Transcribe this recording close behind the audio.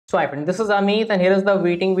So hi friend, this is Amit and here is the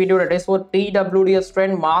waiting video that is for PWD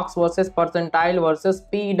strength marks versus percentile versus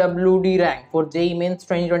PWD rank for JEE Mains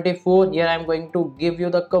 2024. Here I am going to give you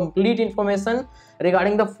the complete information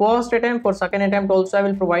regarding the first attempt. For second attempt also I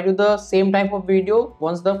will provide you the same type of video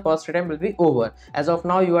once the first attempt will be over. As of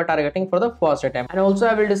now you are targeting for the first attempt, and also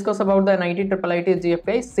I will discuss about the NIT IIIT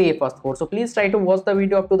GFI Say First score. So please try to watch the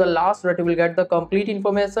video up to the last so that you will get the complete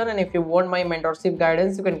information. And if you want my mentorship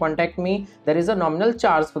guidance, you can contact me. There is a nominal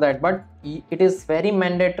charge for that, but it is very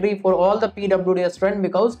mandatory for all the PWD students,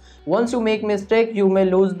 because once you make mistake you may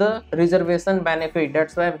lose the reservation benefit.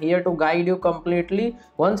 That's why I'm here to guide you completely.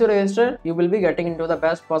 Once you register you will be getting into the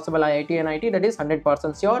best possible IIT and NIT, that is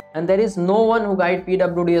 100% sure. And there is no one who guide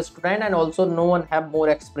PWD student, and also no one have more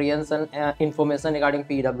experience and information regarding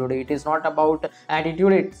PWD. It is not about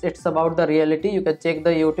attitude, it's about the reality. You can check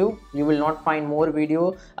the YouTube, you will not find more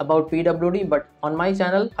video about PWD, but on my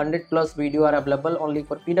channel 100+ video are available only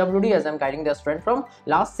for PWD, as I'm guiding the student from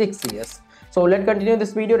last 6 years. So let's continue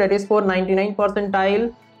this video. That is for 99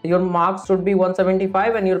 percentile your marks should be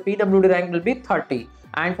 175 and your PWD rank will be 30.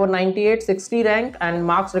 And for 98 60 rank and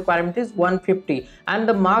marks requirement is 150. And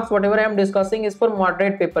the marks whatever I am discussing is for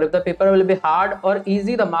moderate paper. If the paper will be hard or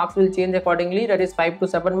easy, the marks will change accordingly, that is 5 to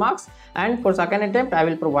 7 marks. And for second attempt I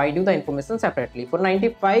will provide you the information separately. For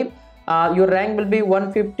 95 your rank will be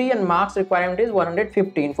 150 and marks requirement is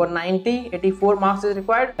 115. For 90 84 marks is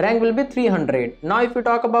required, rank will be 300. Now if you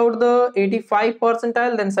talk about the 85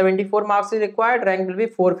 percentile, then 74 marks is required, rank will be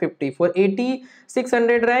 450. For 80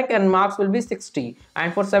 600 rank and marks will be 60.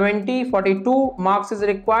 And for 70 42 marks is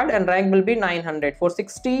required and rank will be 900. For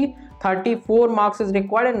 60 34 marks is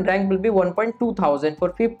required and rank will be 1.2000.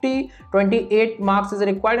 For 50 28 marks is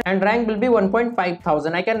required and rank will be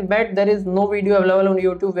 1.5000. I can bet there is no video available on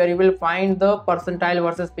YouTube where you will find the percentile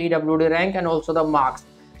versus PWD rank and also the marks.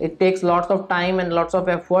 It takes lots of time and lots of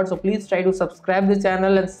effort, so please try to subscribe the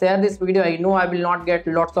channel and share this video. I know I will not get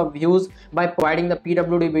lots of views by providing the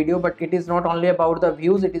PWD video, but it is not only about the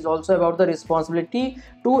views, it is also about the responsibility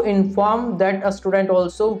to inform that a student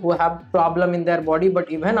also who have problem in their body. But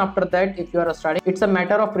even after that, if you are studying, it's a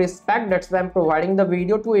matter of respect. That's why I'm providing the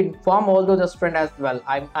video, to inform all those students as well.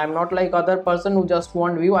 I'm not like other person who just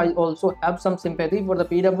want view. I also have some sympathy for the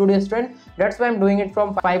PWD student. That's why I'm doing it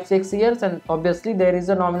from 5-6 years. And obviously there is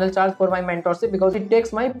a nominal charge for my mentorship, because it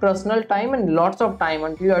takes my personal time and lots of time.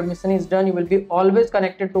 Until your admission is done, you will be always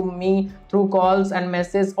connected to me through calls and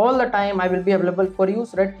messages all the time. I will be available for you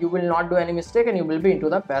so that you will not do any mistake and you will be into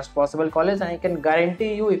the best possible college. And I can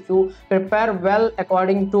guarantee you, if you prepare well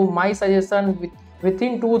according to my suggestion,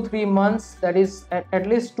 within 2-3 months, that is at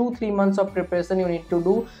least 2-3 months of preparation you need to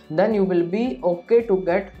do, then you will be okay to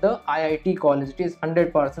get the IIT college. It is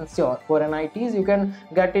 100% sure. For NITs you can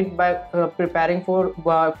get it by preparing for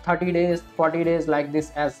 30 days 40 days like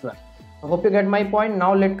this as well. I hope you get my point.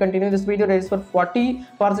 Now let's continue this video. That is for 40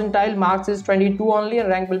 percentile, marks is 22 only and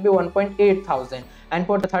rank will be 1.8000. And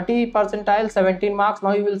for the 30 percentile 17 marks,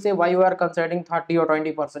 now you will say why you are considering 30 or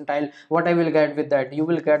 20 percentile, what I will get with that? You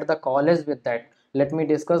will get the college with that. Let me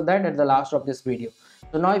discuss that at the last of this video.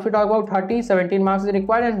 So now if you talk about 30 17 marks is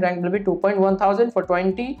required and rank will be 2.1000. For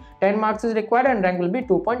 20 10 marks is required and rank will be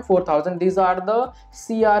 2.4000. These are the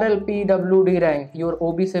CRL PWD rank. Your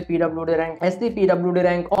OBC PWD rank, SC PWD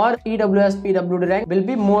rank or EWS PWD rank will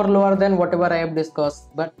be more lower than whatever I have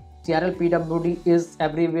discussed. But CRL PWD is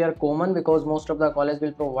everywhere common, because most of the college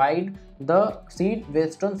will provide the seat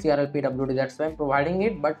based on CRL PWD. That's why I'm providing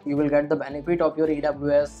it, but you will get the benefit of your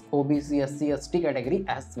EWS, OBC, SC, ST category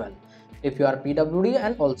as well if you are PWD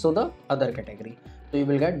and also the other category. So you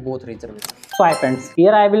will get both reservations. So hi friends,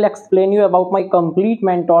 here I will explain you about my complete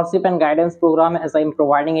mentorship and guidance program, as I am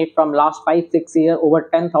providing it from last 5-6 years. Over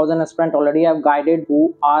 10,000 students already have guided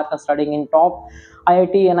who are studying in top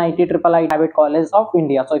IIT, NIT, IIIT private college of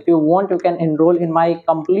India. So if you want, you can enroll in my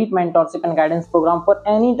complete mentorship and guidance program for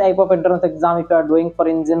any type of entrance exam. If you are doing for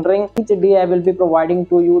engineering, each day I will be providing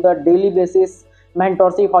to you the daily basis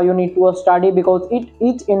mentorship, how you need to study, because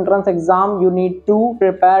each entrance exam you need to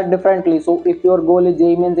prepare differently. So if your goal is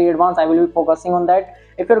JEE Mains Advanced, I will be focusing on that.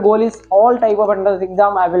 If your goal is all type of entrance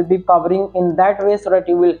exam, I will be covering in that way, so that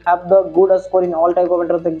you will have the good score in all type of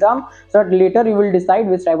entrance exam, so that later you will decide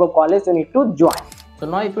which type of college you need to join. So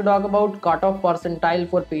now if you talk about cutoff percentile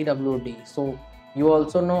for PWD, so You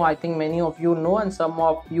also know, I think many of you know, and some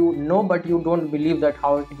of you know, but you don't believe that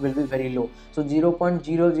how it will be very low. So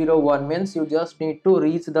 0.001 means you just need to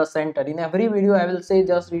reach the center. In every video I will say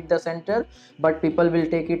just reach the center, but people will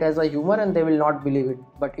take it as a humor and they will not believe it,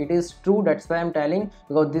 but it is true. That's why I'm telling,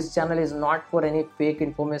 because this channel is not for any fake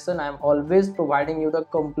information. I'm always providing you the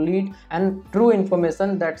complete and true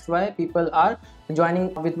information. That's why people are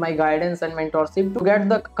joining with my guidance and mentorship to get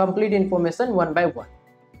the complete information one by one.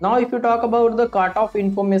 Now if you talk about the cutoff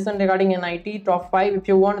information regarding NIT top 5, if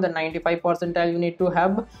you want the 95 percentile you need to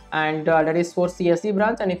have, and that is for CSE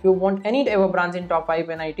branch. And if you want any type of branch in top 5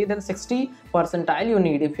 NIT, then 60 percentile you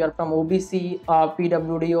need. If you are from OBC,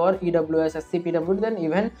 PWD or EWS SC PWD, then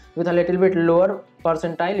even with a little bit lower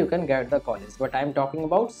percentile you can get the college. But I am talking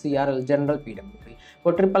about CRL, general PWD.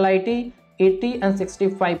 For triple IT, 80 and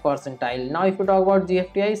 65 percentile. Now if you talk about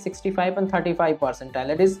GFTI, 65 and 35 percentile.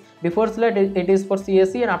 It is before slash it is for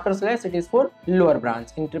CSE, and after slash it is for lower branch.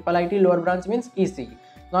 In triple IT, lower branch means ECE.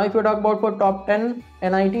 Now if you talk about for top 10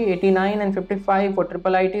 NIT, 89 and 55 for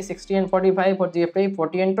triple IT, 60 and 45 for GFTI,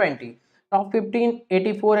 40 and 20. Top 15,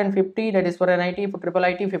 84 and 50, that is for NIT. For triple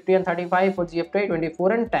IT, 50 and 35 for GFTI,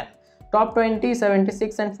 24 and 10. Top 20,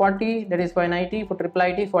 76 and 40, that is for NIT. For triple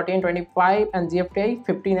IT, 40 and 25, and GFTI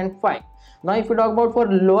 15 and 5. Now if you talk about for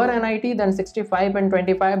lower NIT, then 65 and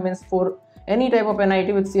 25 means for any type of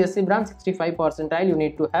NIT with CSC branch, 65 percentile you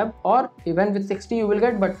need to have, or even with 60 you will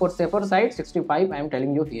get, but for safer side 65 I am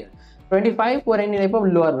telling you here. 25 for any type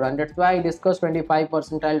of lower branch. That's why I discussed 25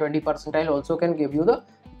 percentile. 20 percentile also can give you the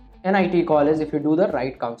NIT college if you do the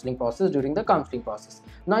right counseling process during the counseling process.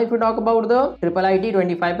 Now if you talk about the triple IT,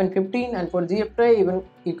 25 and 15, and for GFTI even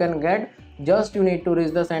you can get, just you need to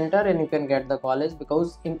reach the center and you can get the college,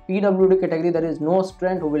 because in PWD category there is no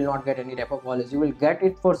student who will not get any type of college. You will get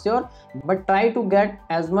it for sure, but try to get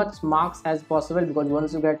as much marks as possible, because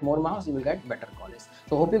once you get more marks you will get better college.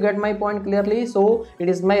 So hope you get my point clearly. So it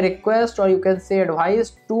is my request, or you can say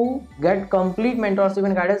advice, to get complete mentorship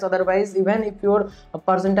and guidance. Otherwise, even if your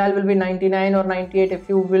percentile will be 99 or 98, if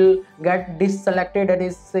you will get deselected, that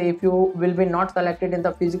is, say if you will be not selected in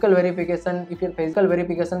the physical verification, if your physical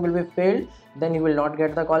verification will be failed, then you will not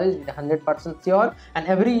get the college, 100% sure. And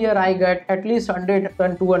every year I get at least 100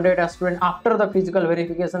 and 200 students after the physical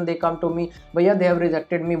verification, they come to me, but yeah, they have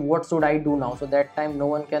rejected me, what should I do now? So that time no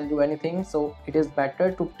one can do anything. So it is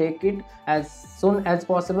better to take it as soon as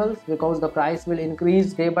possible, because the price will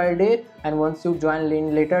increase day by day, and once you join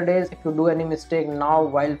in later days, if you do any mistake now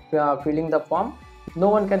while filling the form, no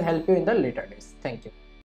one can help you in the later days. Thank you.